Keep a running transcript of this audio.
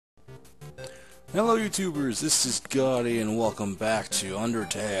Hello YouTubers, this is Gotti and welcome back to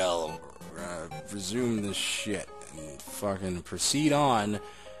Undertale. We're gonna resume this shit and fucking proceed on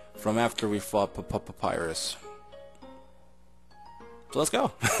from after we fought Papyrus. So let's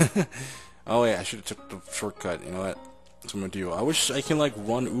go. Oh yeah, I should have took the shortcut, you know what? That's what I'm gonna do. I wish I can like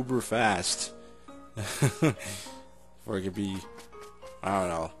run uber fast. Or it could be, I don't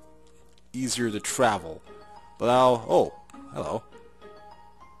know, easier to travel. But now, oh, hello.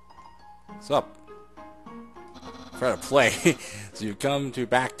 What's up? Try to play. So you come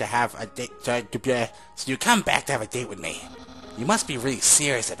back to have a date. So you come back to have a date with me. You must be really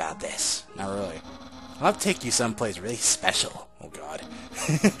serious about this. Not really. I'll take you someplace really special. Oh God,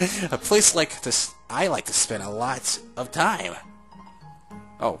 a place like this. I like to spend a lot of time.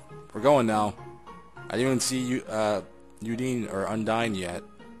 Oh, we're going now. I didn't even see you, Udine or Undyne yet.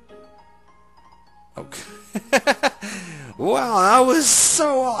 Okay. Wow, that was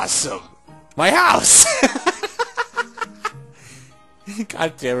so awesome. My house.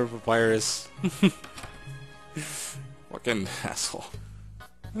 God damn it, Papyrus. Fucking asshole.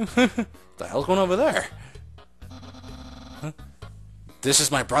 What the hell's going over there? Huh? This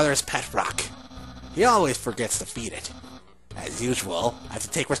is my brother's pet rock. He always forgets to feed it. As usual, I have to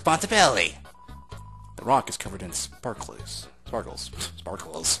take responsibility. The rock is covered in sparkles.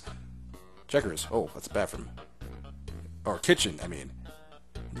 Checkers. Oh, that's a bathroom. Or kitchen, I mean.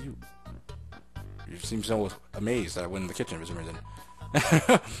 You seem so amazed that I went in the kitchen for some reason.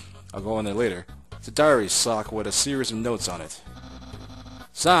 I'll go in there later. It's a diary sock with a series of notes on it.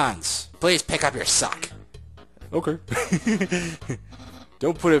 Sans, please pick up your sock. Okay.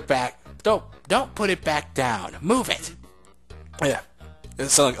 Don't put it back. Don't put it back down. Move it. Yeah. I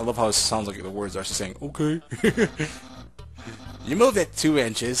love how it sounds like the words are actually saying, okay. You moved it 2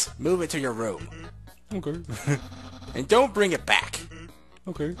 inches. Move it to your room. Okay. And don't bring it back.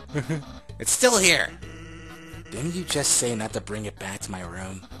 Okay. It's still here. Didn't you just say not to bring it back to my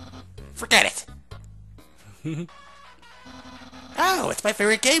room? Forget it. Oh, it's my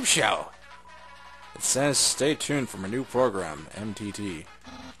favorite game show. It says stay tuned for my new program, MTT.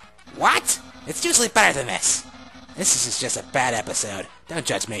 What? It's usually better than this. This is just a bad episode. Don't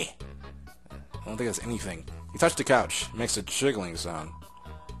judge me. I don't think that's anything. You touch the couch. It makes a jiggling sound.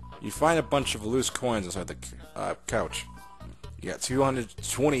 You find a bunch of loose coins inside the couch. You got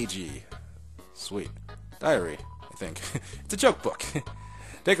 220 G. Sweet. Diary, I think. It's a joke book.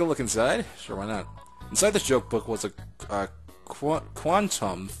 Take a look inside. Sure, why not? Inside this joke book was a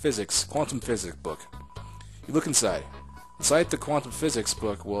quantum physics book. You look inside. Inside the quantum physics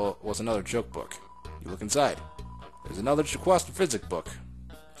book was another joke book. You look inside. There's another quantum physics book.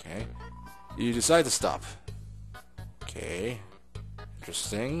 Okay. You decide to stop. Okay.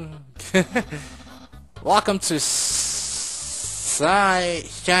 Interesting. Welcome to I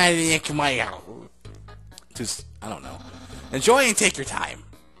don't know. Enjoy and take your time.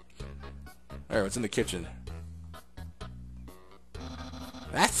 Alright, what's in the kitchen?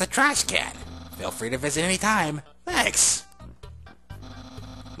 That's the trash can. Feel free to visit any time. Thanks.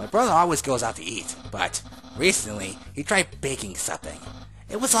 My brother always goes out to eat, but recently he tried baking something.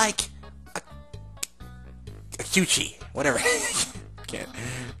 It was like a cuchi, whatever. Can't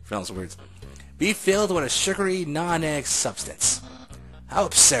pronounce the words. Be filled with a sugary, non-egg substance. How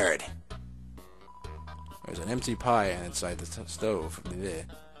absurd. There's an empty pie inside the stove. This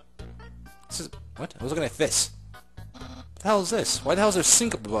is, what? I was looking at this. What the hell is this? Why the hell is there a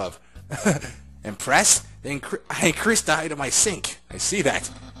sink up above? Impressed? I increased the height of my sink. I see that.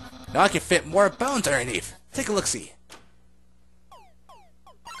 Now I can fit more bones underneath. Take a look-see.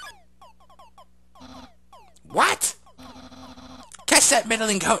 What? Catch that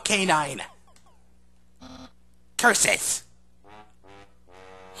middling canine. Curse it!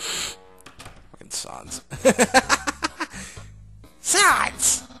 Fucking Sans.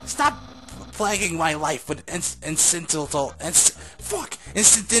 Sans! Stop plaguing my life with incidental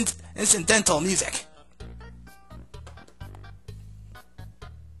music.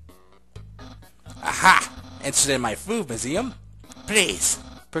 Aha! Interested in my food museum? Please,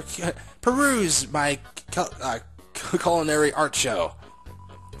 peruse my culinary art show.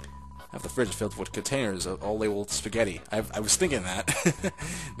 I have the fridge filled with containers of all labeled spaghetti. I was thinking that.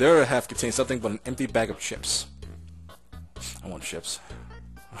 The other half contains something but an empty bag of chips. I want chips.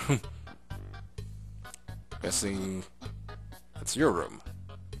 Guessing that's your room.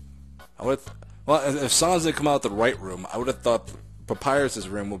 Well, if Sans didn't come out the right room, I would have thought Papyrus'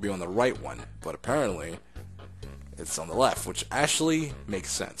 room would be on the right one. But apparently, it's on the left, which actually makes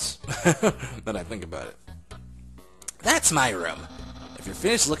sense. Then I think about it. That's my room. If you're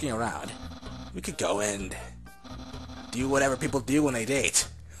finished looking around, we could go and do whatever people do when they date.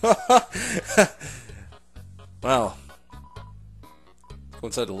 Well, go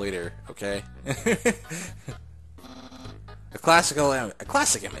inside later, okay? A classic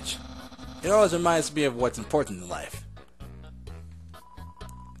image. It always reminds me of what's important in life.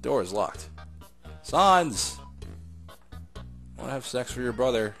 The door is locked. Sans! I want to have sex for your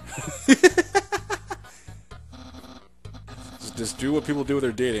brother. Just do what people do with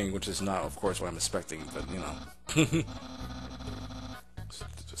their dating, which is not, of course, what I'm expecting, but, you know.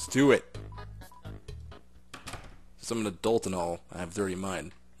 just do it. Since I'm an adult and all, I have a dirty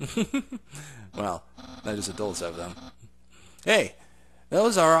mind. Well, not just adults have them. Hey,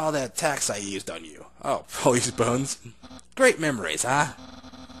 those are all the attacks I used on you. Oh, all these bones. Great memories, huh?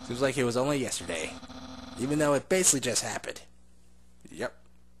 Seems like it was only yesterday. Even though it basically just happened. Yep.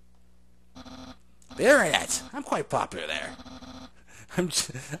 The internet. I'm quite popular there. I'm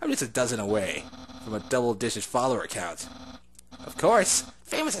just a dozen away from a double-digit follower count. Of course,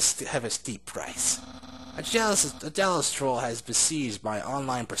 famous have a steep price. A jealous troll has besieged my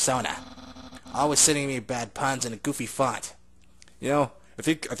online persona, always sending me bad puns in a goofy font. You know, I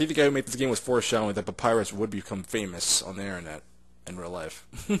think the guy who made this game was foreshadowing that Papyrus would become famous on the internet in real life.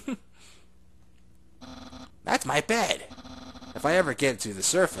 That's my bed. If I ever get to the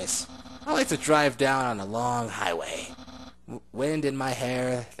surface, I like to drive down on a long highway. Wind in my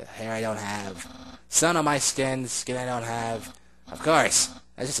hair, the hair I don't have. Sun on my skin I don't have. Of course,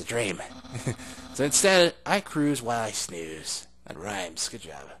 that's just a dream. So instead, I cruise while I snooze. That rhymes. Good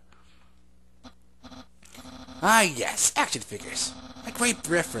job. Ah, yes, action figures. A great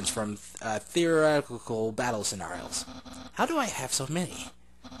reference from theoretical battle scenarios. How do I have so many?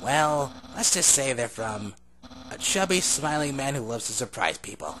 Well, let's just say they're from a chubby, smiling man who loves to surprise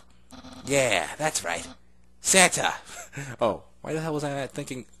people. Yeah, that's right. Santa. Oh, why the hell was I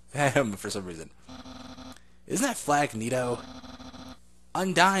thinking him for some reason? Isn't that flag neato?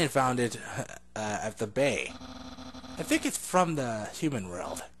 Undyne found it at the bay. I think it's from the human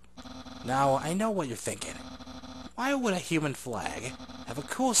world. Now, I know what you're thinking. Why would a human flag have a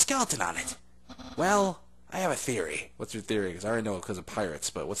cool skeleton on it? Well, I have a theory. What's your theory? Because I already know it because of pirates,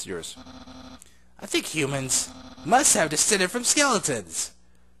 but what's yours? I think humans must have descended from skeletons.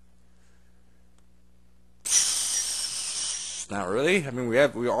 Not really. I mean, we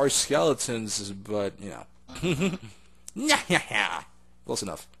are skeletons, but, you know. Close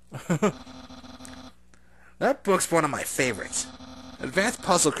enough. That book's one of my favorites. Advanced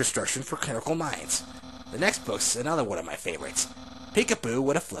Puzzle Construction for Critical Minds. The next book's another one of my favorites. Peekaboo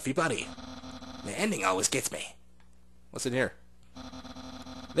with a Fluffy Buddy. The ending always gets me. What's in here?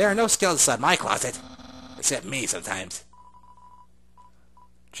 There are no skeletons inside my closet. Except me sometimes.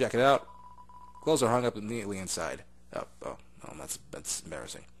 Check it out. Clothes are hung up neatly inside. Oh, that's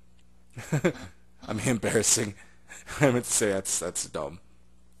embarrassing. I mean, embarrassing. I meant to say that's dumb.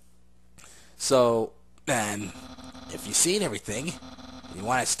 So, then, if you've seen everything, and you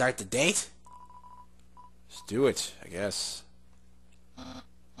want to start the date, just do it, I guess.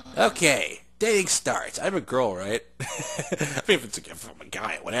 Okay, dating starts. I'm a girl, right? I mean, if I'm a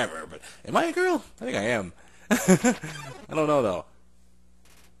guy, whatever, but am I a girl? I think I am. I don't know, though.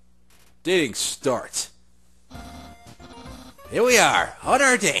 Dating starts. Here we are, on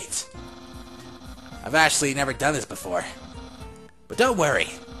our date. I've actually never done this before. But don't worry.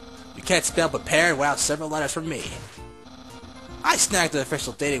 You can't spell prepare without several letters from me. I snagged the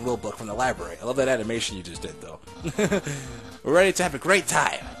official dating rule book from the library. I love that animation you just did, though. We're ready to have a great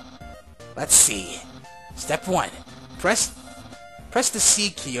time. Let's see. Step 1. Press the C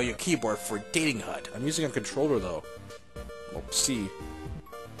key on your keyboard for Dating HUD. I'm using a controller, though. Well, C.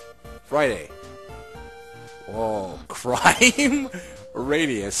 Friday. Whoa. Crime?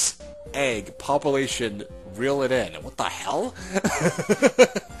 Radius. Egg. Population. Reel it in. What the hell?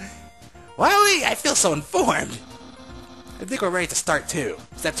 Wowie! I feel so informed. I think we're ready to start too.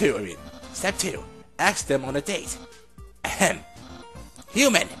 Step 2. Step 2. Ask them on a date. Ahem.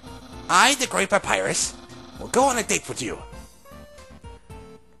 Human. I, the Great Papyrus, will go on a date with you.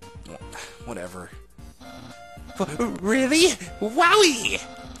 Whatever. Really? Wowie!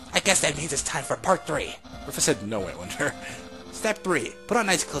 I guess that means it's time for part 3. What if I said no, I wonder? Step 3. Put on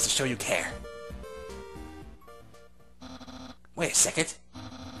nice clothes to show you care. Wait a second.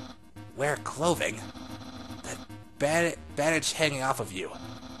 Wear clothing? That bandage hanging off of you.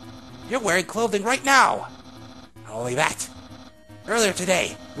 You're wearing clothing right now! Not only that, earlier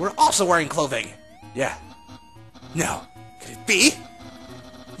today, you were also wearing clothing. Yeah. No. Could it be?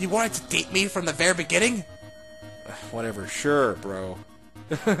 You wanted to date me from the very beginning? Whatever, sure, bro.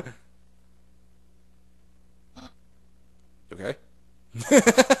 Okay?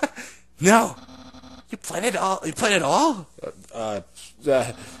 No! You planned it all? You planned it all?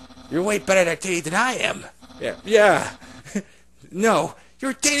 You're way better at dating than I am. Yeah. No,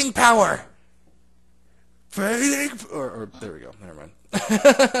 you're dating power. Or there we go. Never mind. I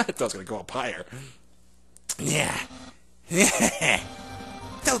thought I was gonna go up higher. Yeah.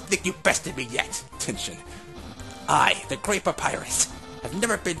 Don't think you bested me yet. Tension. I, the great Papyrus, have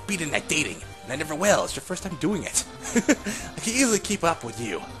never been beaten at dating, and I never will. It's your first time doing it. I can easily keep up with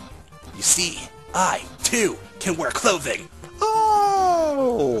you. You see, I, too, can wear clothing.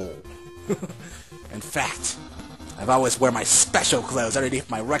 Oh! In fact, I've always wear my special clothes underneath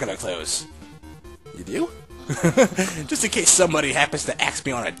my regular clothes. You do? Just in case somebody happens to ask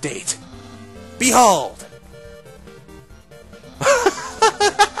me on a date. Behold!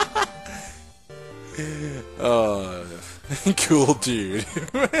 Oh, cool dude.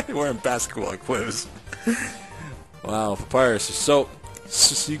 Wearing basketball clothes. Wow, Papyrus,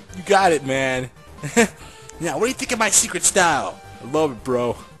 you got it, man. Now, what do you think of my secret style? I love it,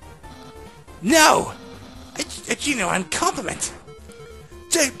 bro. No! A genuine compliment.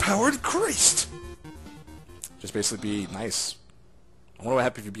 Date power increased. Just basically be nice. I wonder what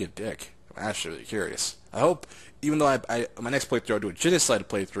happens if you be a dick. I'm actually really curious. I hope, even though my next playthrough I'll do a genocide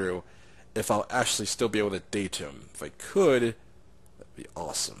playthrough, if I'll actually still be able to date him. If I could, that'd be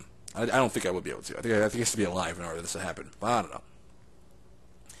awesome. I don't think I would be able to. I think he has to be alive in order for this to happen. But I don't know.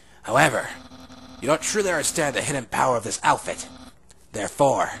 However, you don't truly understand the hidden power of this outfit.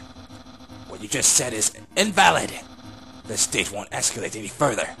 Therefore, what you just said is invalid. This date won't escalate any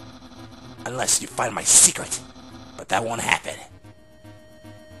further. Unless you find my secret. But that won't happen.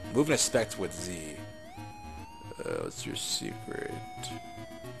 Move and expect with Z. What's your secret?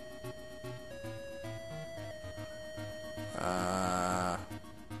 I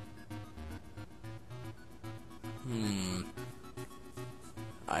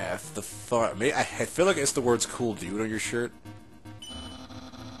have the thought. I feel like it's the words "cool dude" on your shirt.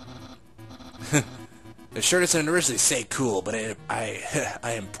 The shirt doesn't originally say "cool," but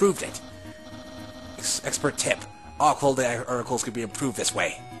I improved it. Expert tip: all clothing articles could be improved this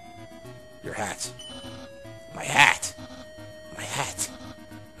way. Your hat. My hat. My hat.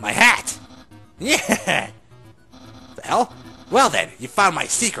 My hat. Yeah. The hell? Well then, you found my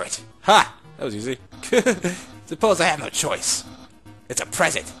secret. Ha! That was easy. Suppose I have no choice. It's a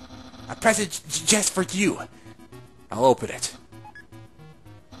present. A present just for you. I'll open it.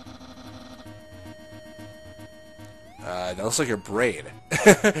 That looks like your braid.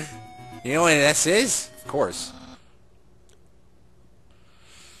 You know what this is? Of course.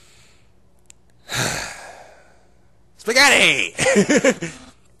 Spaghetti!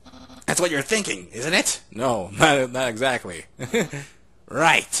 That's what you're thinking, isn't it? No, not exactly.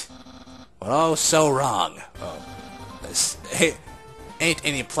 Right. But oh, so wrong. Oh, this ain't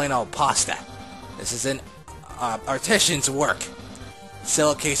any plain old pasta. This is an artisan's work.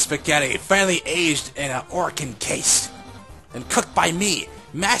 Silicate spaghetti, finely aged in an orkin case, and cooked by me,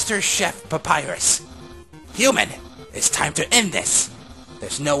 Master Chef Papyrus. Human, it's time to end this.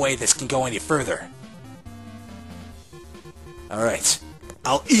 There's no way this can go any further. Alright,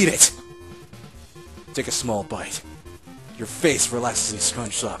 I'll eat it. Take a small bite. Your face relaxes and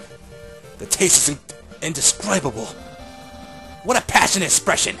scrunched up. The taste is indescribable. What a passionate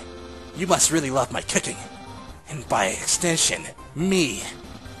expression. You must really love my cooking. And by extension, me.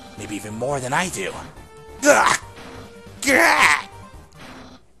 Maybe even more than I do. Ugh! Gah!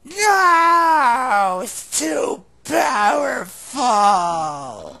 No! It's too powerful!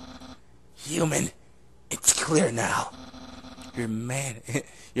 Human, it's clear now. You're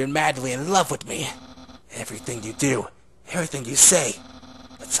madly in love with me. Everything you do, everything you say,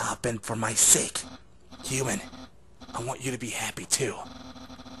 it's all been for my sake. Human, I want you to be happy too.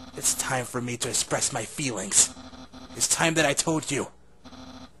 It's time for me to express my feelings. It's time that I told you.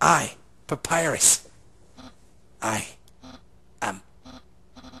 I, Papyrus.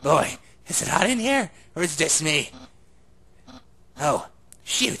 Boy, is it hot in here? Or is it just me? Oh,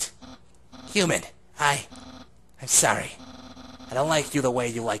 shoot. Human, I'm sorry. I don't like you the way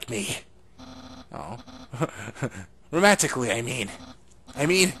you like me. Oh. Romantically, I mean.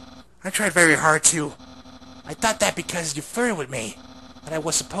 I tried very hard to. I thought that because you flirted with me, that I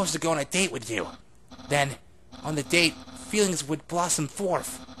was supposed to go on a date with you. Then, on the date, feelings would blossom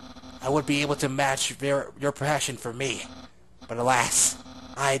forth. I would be able to match your passion for me. But alas,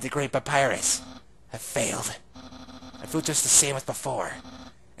 I, the great Papyrus, have failed. I feel just the same as before.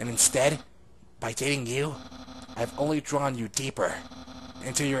 And instead, by dating you, I've only drawn you deeper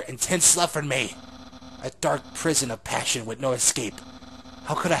into your intense love for me. A dark prison of passion with no escape.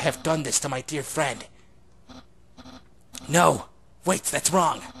 How could I have done this to my dear friend? No! Wait, that's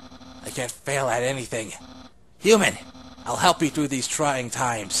wrong! I can't fail at anything. Human, I'll help you through these trying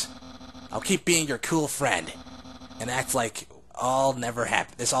times. I'll keep being your cool friend and act like this all never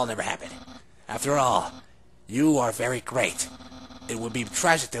happened. After all, you are very great. It would be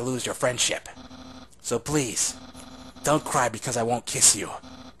tragic to lose your friendship. So please, don't cry because I won't kiss you.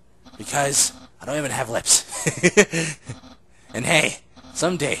 Because I don't even have lips. And hey,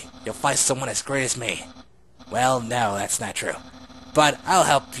 someday you'll find someone as great as me. Well, no, that's not true. But I'll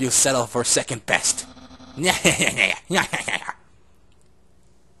help you settle for second best.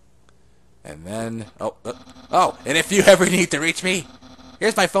 And then, and if you ever need to reach me,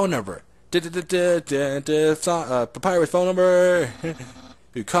 here's my phone number. Papyrus phone number.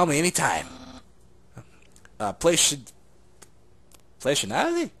 You call me anytime. Well,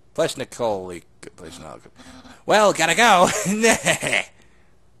 gotta go.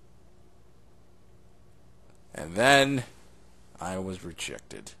 And then I was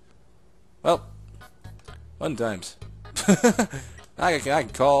rejected. Well, fun times. I can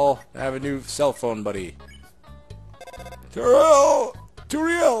call. I have a new cell phone buddy.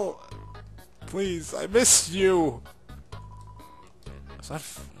 Turiel, please, I miss you.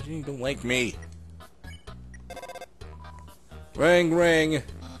 You don't like me. Ring, ring.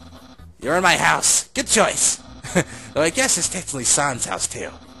 You're in my house. Good choice. Though I guess it's technically San's house too.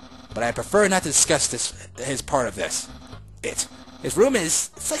 But I prefer not to discuss his part of this. His room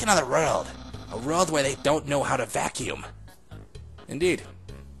it's like another world. A world where they don't know how to vacuum. Indeed.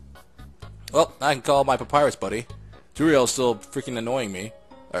 Well, I can call my Papyrus buddy. Turiel's still freaking annoying me.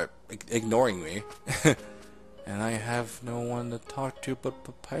 Or, ignoring me. And I have no one to talk to but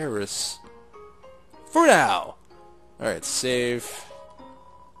Papyrus. For now! Alright, save.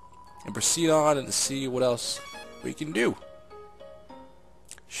 And proceed on and see what else we can do.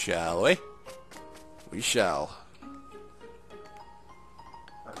 Shall we? We shall.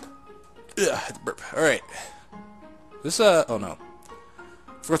 Alright. This, oh no.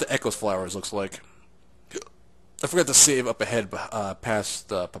 I forgot the Echo's Flowers looks like. I forgot to save up ahead past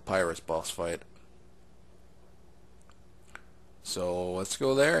the Papyrus boss fight. So let's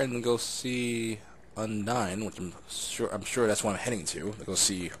go there and go see Undyne, which I'm sure that's what I'm heading to go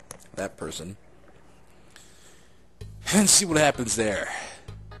see that person and see what happens there.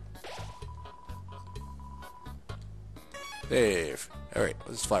 Save. Alright, what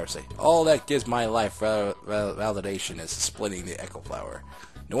does flower say? All that gives my life validation is splitting the Echo Flower.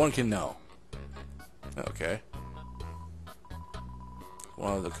 No one can know. Okay.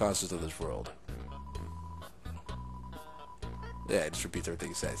 One of the constants of this world. Yeah, just repeats everything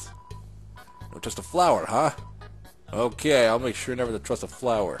he says. Don't trust a flower, huh? Okay, I'll make sure never to trust a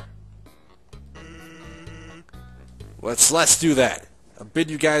flower. Let's do that. I bid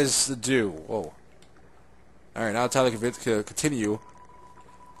you guys to do. Whoa. Alright, now it's time to continue.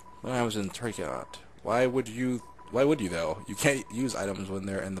 When I was in Turkot. Why would you though? You can't use items when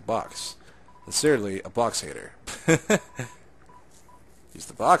they're in the box. Sincerely, a box hater. Use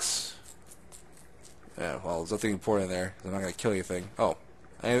the box. Yeah, well, there's nothing important in there. I'm not gonna kill anything. Oh,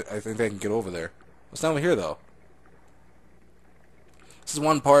 I think they can get over there. What's down over here, though? This is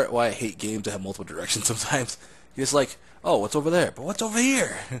one part why I hate games that have multiple directions sometimes. You're just like, oh, what's over there? But what's over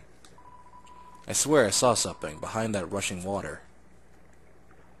here? I swear I saw something behind that rushing water.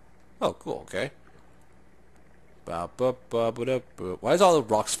 Oh, cool, okay. Why is all the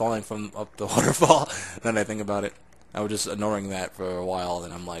rocks falling from up the waterfall? Then I think about it. I was just ignoring that for a while,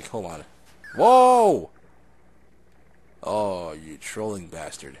 and I'm like, hold on. Whoa! Oh, you trolling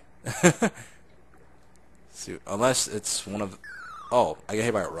bastard. See, unless it's one of the... Oh, I got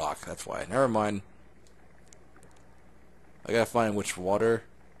hit by a rock, that's why. Never mind. I gotta find which water...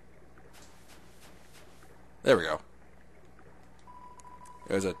 There we go.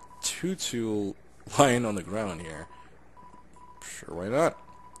 There's a tutu lying on the ground here. Sure, why not?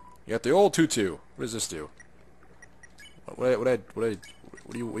 You got the old tutu. What does this do? What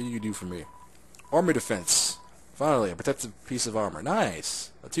do you do for me? Armor defense. Finally, a protective piece of armor.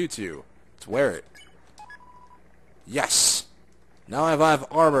 Nice. A tutu. Let's wear it. Yes. Now I have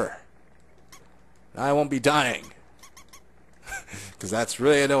armor. Now I won't be dying. Because that's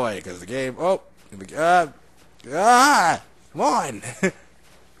really annoying. Because the game. Oh. Come on.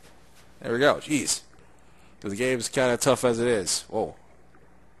 There we go. Jeez. Because the game's kind of tough as it is. Whoa.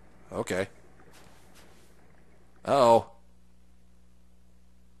 Okay. Uh-oh.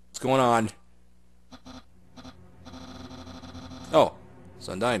 What's going on? Oh, it's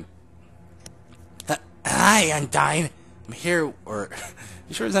Undyne. Hi, Undyne. I'm here, or...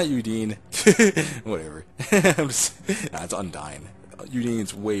 You sure it's not Udine? Whatever. Nah, it's Undyne.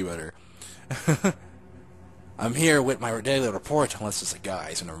 Udine's way better. I'm here with my daily report, unless it's a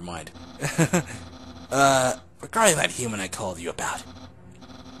guy, so never mind. Regarding that human I called you about.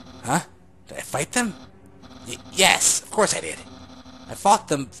 Huh? Did I fight them? Yes, of course I did. I fought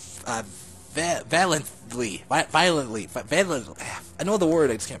them, violently. Violently. I know the word,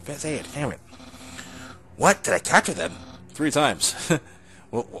 I just can't say it, damn it. What? Did I capture them? 3 times.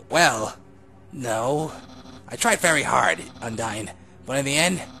 Well, no. I tried very hard, Undyne, but in the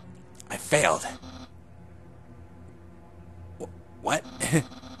end, I failed. What?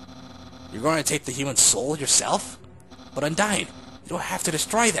 You're going to take the human soul yourself? But Undyne, you don't have to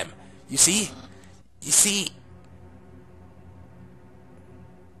destroy them. You see? You see...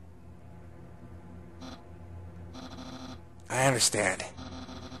 I understand.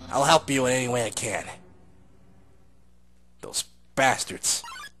 I'll help you in any way I can. Those bastards.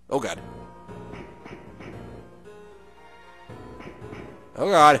 Oh god. Oh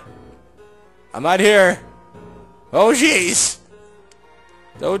god. I'm not here. Oh jeez.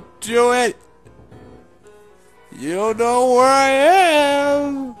 Don't do it. You don't know where I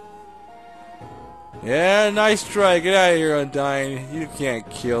am. Yeah, nice try. Get out of here, Undyne. You can't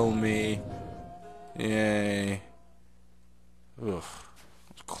kill me. Yay. Oof.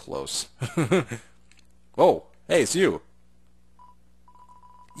 That was close. Oh, hey, it's you.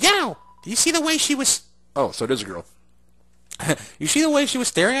 Yow! Do you see the way she was... Oh, so it is a girl. You see the way she was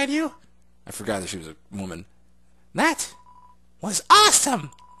staring at you? I forgot that she was a woman. That was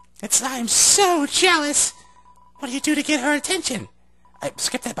awesome! I'm so jealous! What do you do to get her attention? I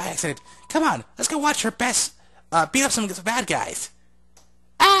skipped that by accident. Come on, let's go watch her best beat up some bad guys.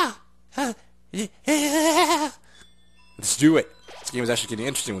 Ah! Let's do it. This game is actually getting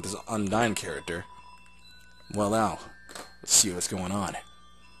interesting with this Undyne character. Well now, let's see what's going on.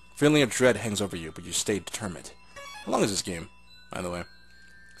 Feeling of dread hangs over you, but you stay determined. How long is this game, by the way?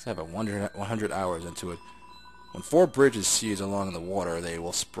 Because I have 100 hours into it. When 4 bridges seize along the water, they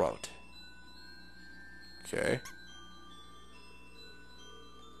will sprout. Okay.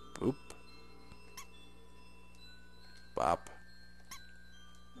 Boop. Bop.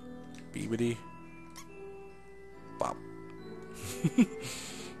 Beebity. Bop.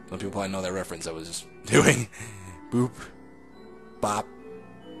 Some people probably know that reference I was just doing. Boop. Bop.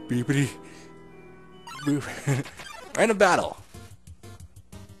 Beepity. Boop. Random battle.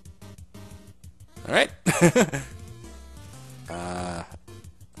 Alright.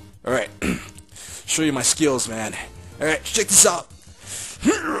 Alright. Show you my skills, man. Alright, check this out.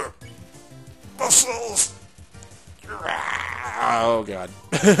 Muscles. Oh, God.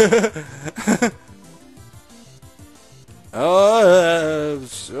 Oh,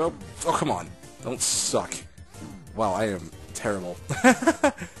 come on. Don't suck. Wow, I am terrible.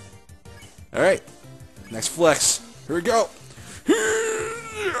 Alright. Next flex. Here we go.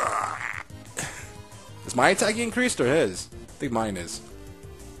 Is my attack increased or his? I think mine is.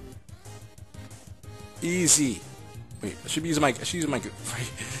 Easy. Wait, I should be using my...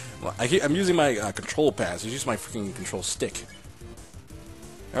 Well, I'm using my control pad. So I use my freaking control stick.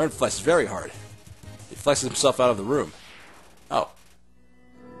 Aaron flexes very hard. He flexes himself out of the room. Oh.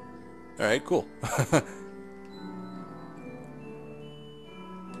 Alright, cool.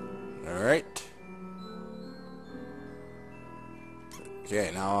 Alright.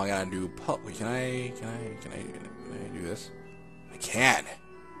 Okay, now I gotta do wait, can I do this? I can.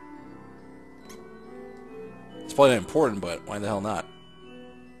 It's probably not important, but why the hell not?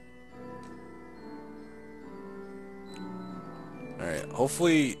 Alright,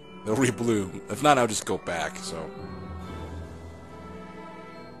 hopefully they'll re-bloom. If not, I'll just go back, so.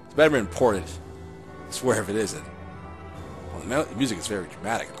 It's better than important. I swear if it isn't. Well, the music is very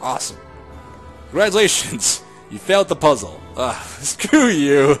dramatic and awesome. Congratulations! You failed the puzzle. Screw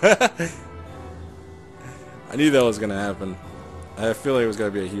you! I knew that was gonna happen. I feel like it was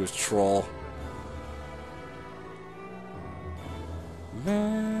gonna be a huge troll.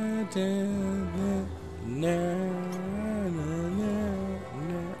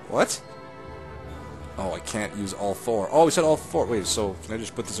 What? Oh, I can't use all 4. Oh, we said all 4. Wait, so can I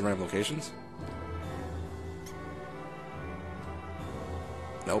just put this in random locations?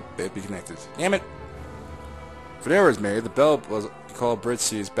 Nope, it be connected. Damn it! If an error is made, the bell was called bridge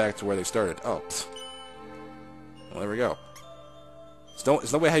seas back to where they started. Oh, well, there we go.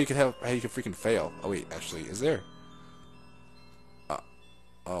 There's no way how you can freaking fail. Oh wait, actually, is there?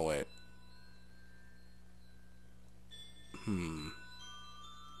 Oh wait.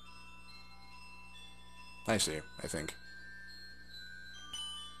 I see. I think.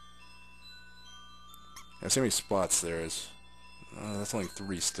 Yeah, see how many spots there is. That's only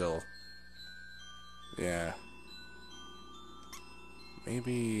 3 still. Yeah.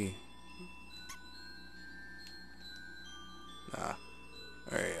 Maybe... Nah.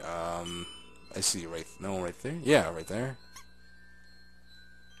 Alright, I see right... No, right there? Yeah, right there.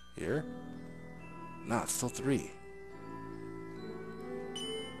 Here? Nah, it's still 3.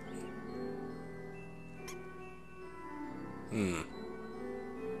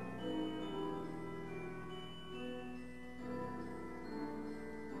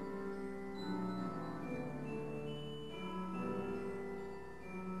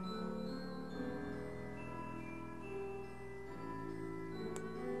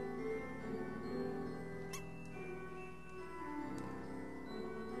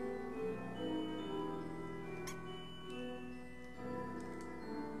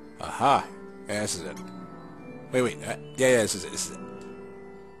 Aha! Yeah, this is it. Wait. Yeah, this is it. This is it.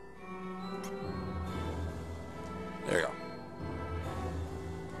 There we go.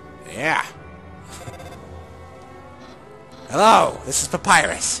 Yeah! Hello, this is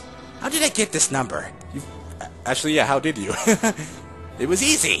Papyrus. How did I get this number? Actually, yeah, how did you? It was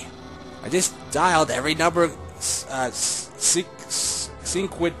easy. I just dialed every number sequentially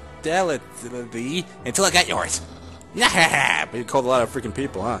until I got yours. But you called a lot of freaking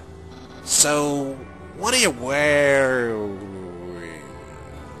people, huh? So, what are you wearing?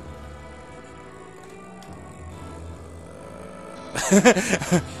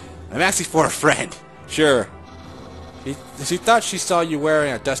 I'm asking for a friend. Sure. She thought she saw you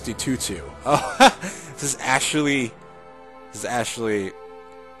wearing a dusty tutu. Oh, this is actually...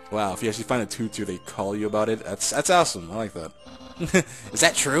 Wow, if you actually find a tutu, they call you about it. That's awesome. I like that. Is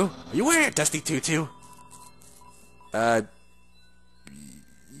that true? Are you wearing a dusty tutu?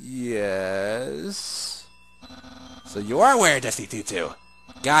 Yes. So you are wearing a dusty tutu.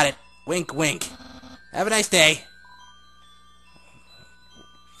 Got it. Wink, wink. Have a nice day.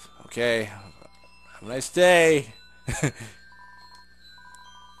 Okay. Have a nice day.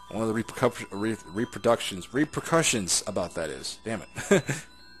 One of the repercussions about that is, damn it.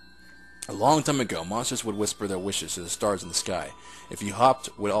 A long time ago, monsters would whisper their wishes to the stars in the sky. If you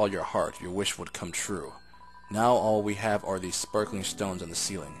hopped with all your heart, your wish would come true. Now all we have are these sparkling stones on the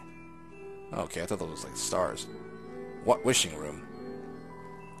ceiling. Okay, I thought those was like stars. What wishing room?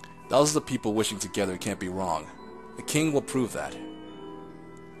 Thousands of people wishing together can't be wrong. The king will prove that.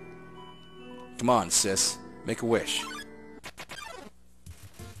 Come on, sis. Make a wish.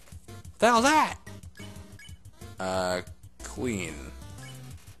 The hell's that? Clean.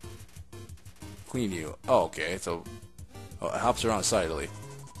 Clean you. Oh, okay, so... Oh, it hops around silently.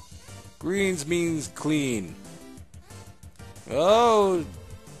 Greens means clean. Oh!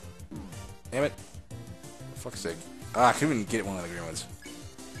 Damn it. For fuck's sake. Ah, I couldn't even get one of the green ones.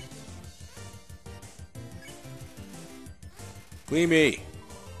 Clean me!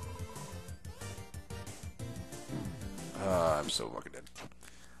 I'm so fucking dead.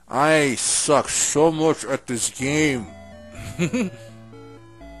 I suck so much at this game.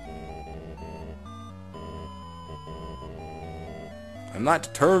 I'm not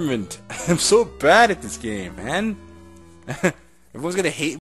determined. I'm so bad at this game, man. Everyone's gonna hate me.